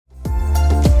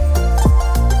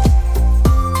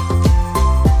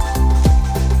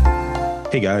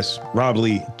guys, Rob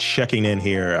Lee checking in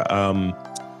here. I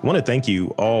want to thank you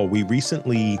all. We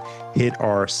recently hit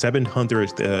our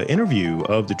 700th interview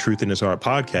of the Truth in His Heart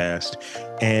podcast,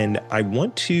 and I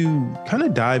want to kind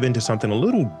of dive into something a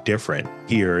little different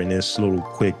here in this little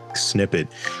quick snippet.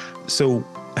 So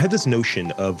I had this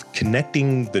notion of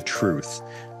connecting the truth.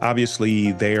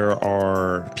 Obviously, there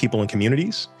are people in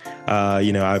communities.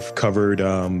 I've covered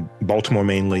Baltimore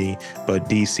mainly, but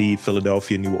DC,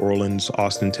 Philadelphia, New Orleans,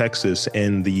 Austin, Texas,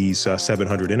 in these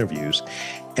 700 interviews.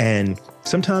 And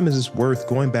sometimes it's worth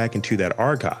going back into that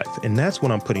archive. And that's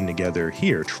what I'm putting together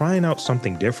here, trying out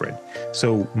something different.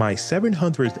 So my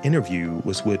 700th interview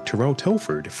was with Terrell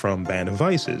Tilford from Band of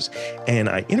Vices. And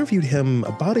I interviewed him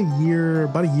about a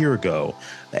year ago.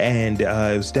 And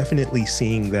I was definitely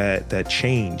seeing that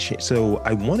change. So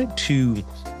I wanted to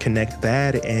connect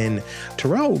that. And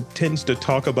Terrell tends to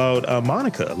talk about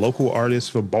Monica, local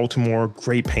artist from Baltimore,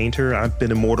 great painter. I've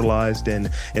been immortalized in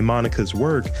Monica's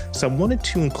work. So I wanted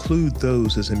to include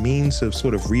those as a means of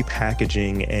sort of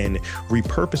repackaging and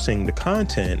repurposing the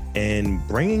content and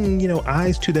bringing,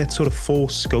 eyes to that sort of full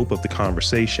scope of the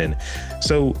conversation.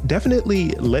 So definitely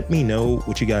let me know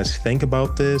what you guys think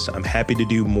about this. I'm happy to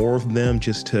do more of them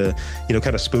just to,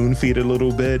 kind of spoon feed a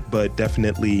little bit, but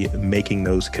definitely making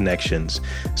those connections.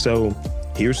 So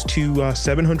here's to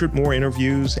 700 more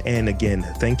interviews. And again,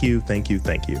 thank you.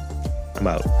 I'm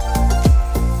out.